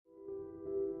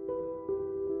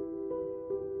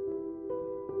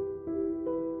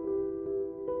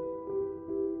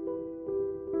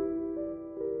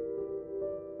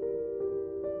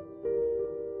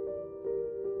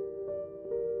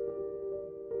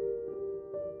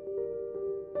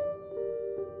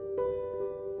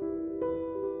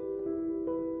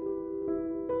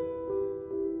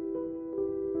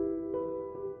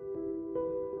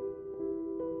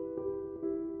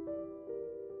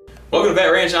to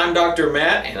Vet Ranch. I'm Dr.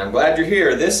 Matt, and I'm glad you're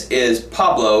here. This is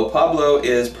Pablo. Pablo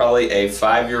is probably a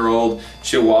 5-year-old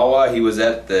Chihuahua. He was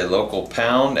at the local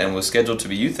pound and was scheduled to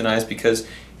be euthanized because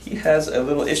he has a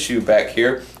little issue back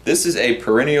here. This is a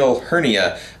perineal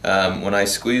hernia. When I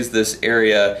squeeze this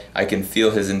area, I can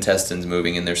feel his intestines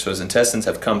moving in there. So his intestines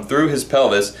have come through his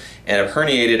pelvis and have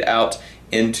herniated out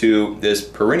into this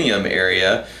perineum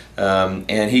area.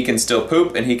 And he can still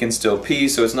poop and he can still pee,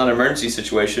 so it's not an emergency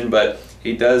situation, but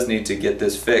he does need to get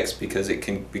this fixed because it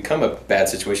can become a bad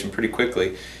situation pretty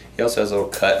quickly. He also has a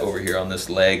little cut over here on this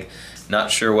leg.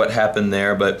 Not sure what happened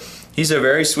there, but he's a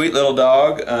very sweet little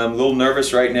dog. A little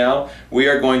nervous right now. We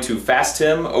are going to fast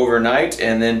him overnight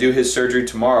and then do his surgery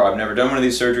tomorrow. I've never done one of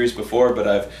these surgeries before, but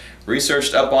I've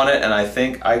researched up on it and I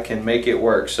think I can make it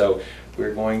work. So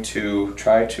we're going to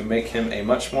try to make him a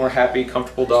much more happy,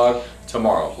 comfortable dog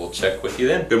tomorrow. We'll check with you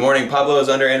then. Good morning. Pablo is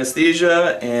under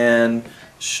anesthesia, and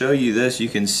show you this. You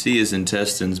can see his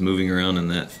intestines moving around in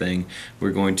that thing.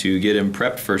 We're going to get him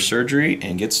prepped for surgery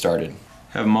and get started.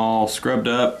 Have him all scrubbed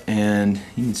up, and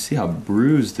you can see how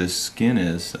bruised this skin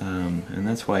is, and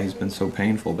that's why he's been so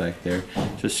painful back there.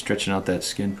 Just stretching out that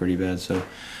skin pretty bad. So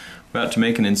about to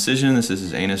make an incision. This is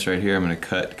his anus right here. I'm going to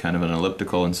cut kind of an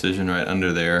elliptical incision right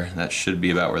under there. That should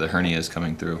be about where the hernia is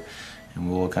coming through. And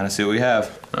we'll kind of see what we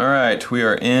have. Alright, we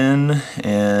are in,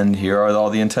 and here are all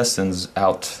the intestines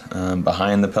out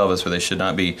behind the pelvis where they should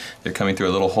not be. They're coming through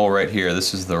a little hole right here.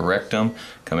 This is the rectum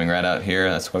coming right out here.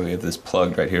 That's why we have this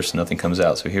plugged right here so nothing comes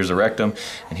out. So here's the rectum,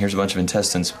 and here's a bunch of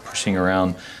intestines pushing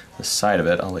around the side of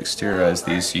it. I'll exteriorize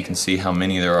these so you can see how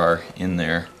many there are in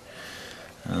there.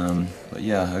 But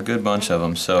yeah, a good bunch of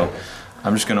them. So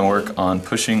I'm just going to work on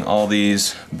pushing all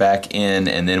these back in,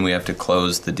 and then we have to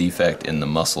close the defect in the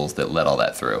muscles that let all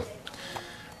that through.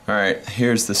 Alright,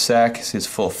 here's the sac. See, it's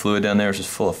full of fluid down there. It's just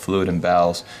full of fluid and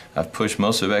bowels. I've pushed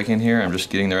most of it back in here. I'm just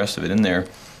getting the rest of it in there.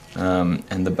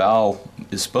 And the bowel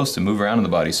is supposed to move around in the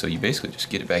body, so you basically just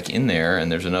get it back in there,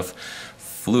 and there's enough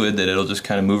fluid that it'll just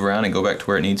kind of move around and go back to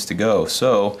where it needs to go.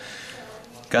 So,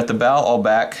 got the bowel all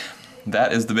back.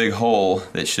 That is the big hole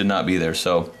that should not be there.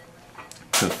 So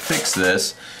to fix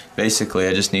this, basically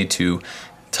I just need to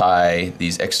tie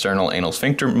these external anal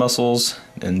sphincter muscles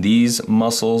and these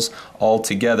muscles all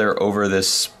together over this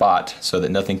spot so that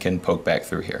nothing can poke back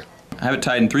through here. I have it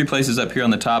tied in 3 places up here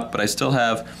on the top, but I still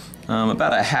have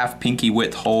about a half pinky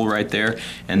width hole right there.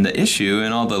 And the issue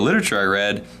in all the literature I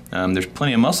read, there's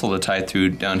plenty of muscle to tie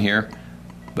through down here,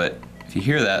 but if you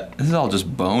hear that, this is all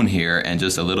just bone here and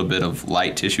just a little bit of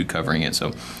light tissue covering it.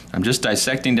 So I'm just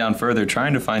dissecting down further,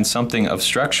 trying to find something of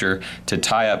structure to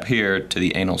tie up here to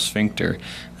the anal sphincter.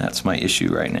 That's my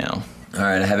issue right now.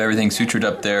 Alright, I have everything sutured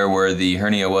up there where the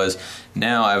hernia was.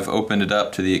 Now I've opened it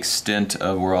up to the extent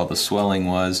of where all the swelling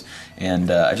was,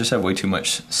 and I just have way too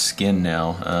much skin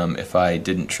now. If I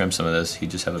didn't trim some of this,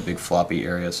 he'd just have a big floppy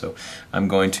area. So I'm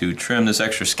going to trim this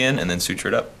extra skin and then suture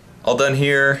it up. All done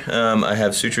here. I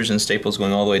have sutures and staples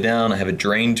going all the way down. I have a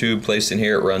drain tube placed in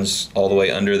here. It runs all the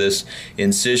way under this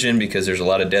incision because there's a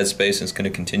lot of dead space and it's going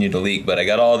to continue to leak. But I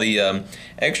got all the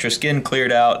extra skin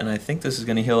cleared out, and I think this is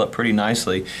going to heal up pretty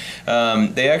nicely.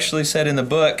 They actually said in the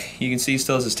book, you can see he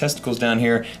still has his testicles down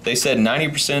here, they said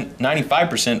 90%,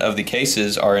 95% of the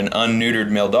cases are in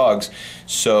unneutered male dogs.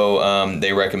 So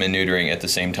they recommend neutering at the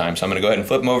same time. So I'm going to go ahead and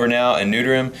flip him over now and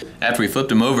neuter him. After we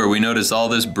flipped him over, we noticed all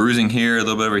this bruising here, a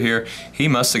little bit over here. He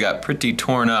must have got pretty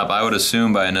torn up, I would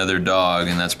assume, by another dog,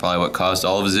 and that's probably what caused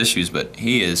all of his issues, but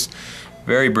he is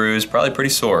very bruised, probably pretty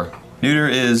sore. Neuter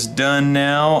is done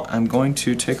now. I'm going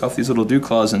to take off these little dew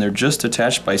claws, and they're just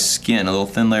attached by skin, a little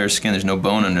thin layer of skin. There's no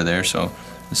bone under there, so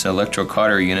this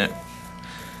electrocauter unit,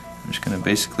 I'm just going to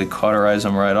basically cauterize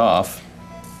them right off.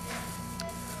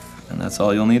 And that's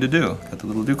all you'll need to do. Got the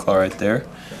little dew claw right there.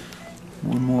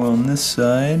 One more on this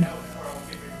side.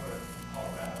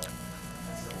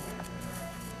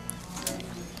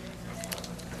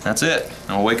 That's it.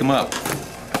 I'll wake him up.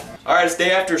 Alright, it's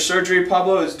day after surgery.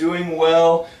 Pablo is doing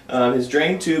well. His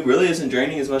drain tube really isn't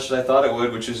draining as much as I thought it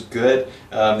would, which is good.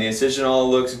 The incision all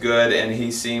looks good, and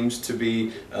he seems to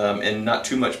be in not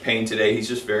too much pain today. He's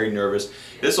just very nervous.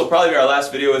 This will probably be our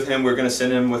last video with him. We're going to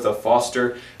send him with a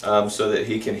foster so that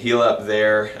he can heal up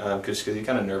there because he's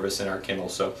kind of nervous in our kennel.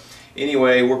 So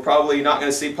anyway, we're probably not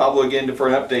going to see Pablo again for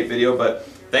an update video, but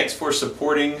thanks for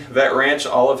supporting Vet Ranch.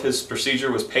 All of his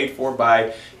procedure was paid for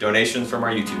by donations from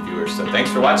our YouTube viewers. So thanks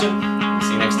for watching.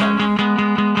 See you next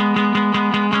time.